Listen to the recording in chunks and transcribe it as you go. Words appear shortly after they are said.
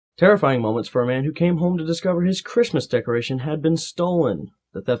Terrifying moments for a man who came home to discover his Christmas decoration had been stolen.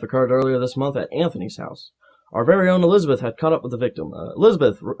 The theft occurred earlier this month at Anthony's house. Our very own Elizabeth had caught up with the victim.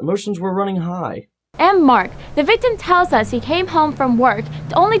 Elizabeth, emotions were running high. And Mark, the victim tells us he came home from work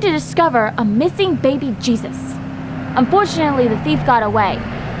only to discover a missing baby Jesus. Unfortunately, the thief got away,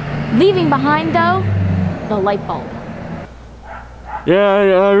 leaving behind, though, the light bulb. Yeah,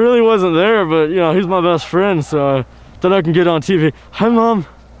 I really wasn't there, but, you know, he's my best friend, so then I can get on TV. Hi, Mom.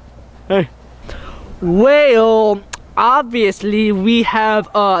 Hey. Well, obviously, we have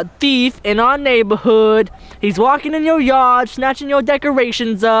a thief in our neighborhood. He's walking in your yard, snatching your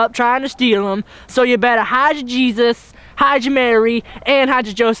decorations up, trying to steal them. So you better hide your Jesus, hide your Mary, and hide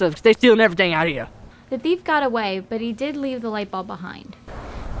your Joseph, because they're stealing everything out here. The thief got away, but he did leave the light bulb behind.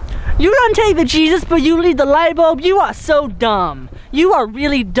 You don't take the Jesus, but you leave the light bulb? You are so dumb. You are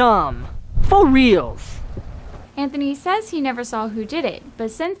really dumb. For reals. Anthony says he never saw who did it, but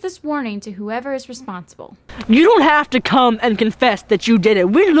sends this warning to whoever is responsible. You don't have to come and confess that you did it.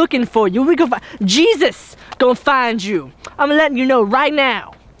 We're looking for you. We're gonna Jesus gonna find you. I'm letting you know right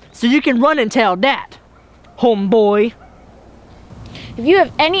now, so you can run and tell that, homeboy. If you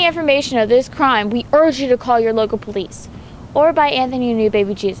have any information of this crime, we urge you to call your local police, or buy Anthony a new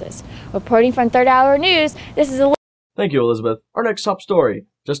baby Jesus. Reporting from Third Hour News, this is Thank you, Elizabeth. Our next top story.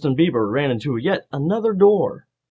 Justin Bieber ran into yet another door.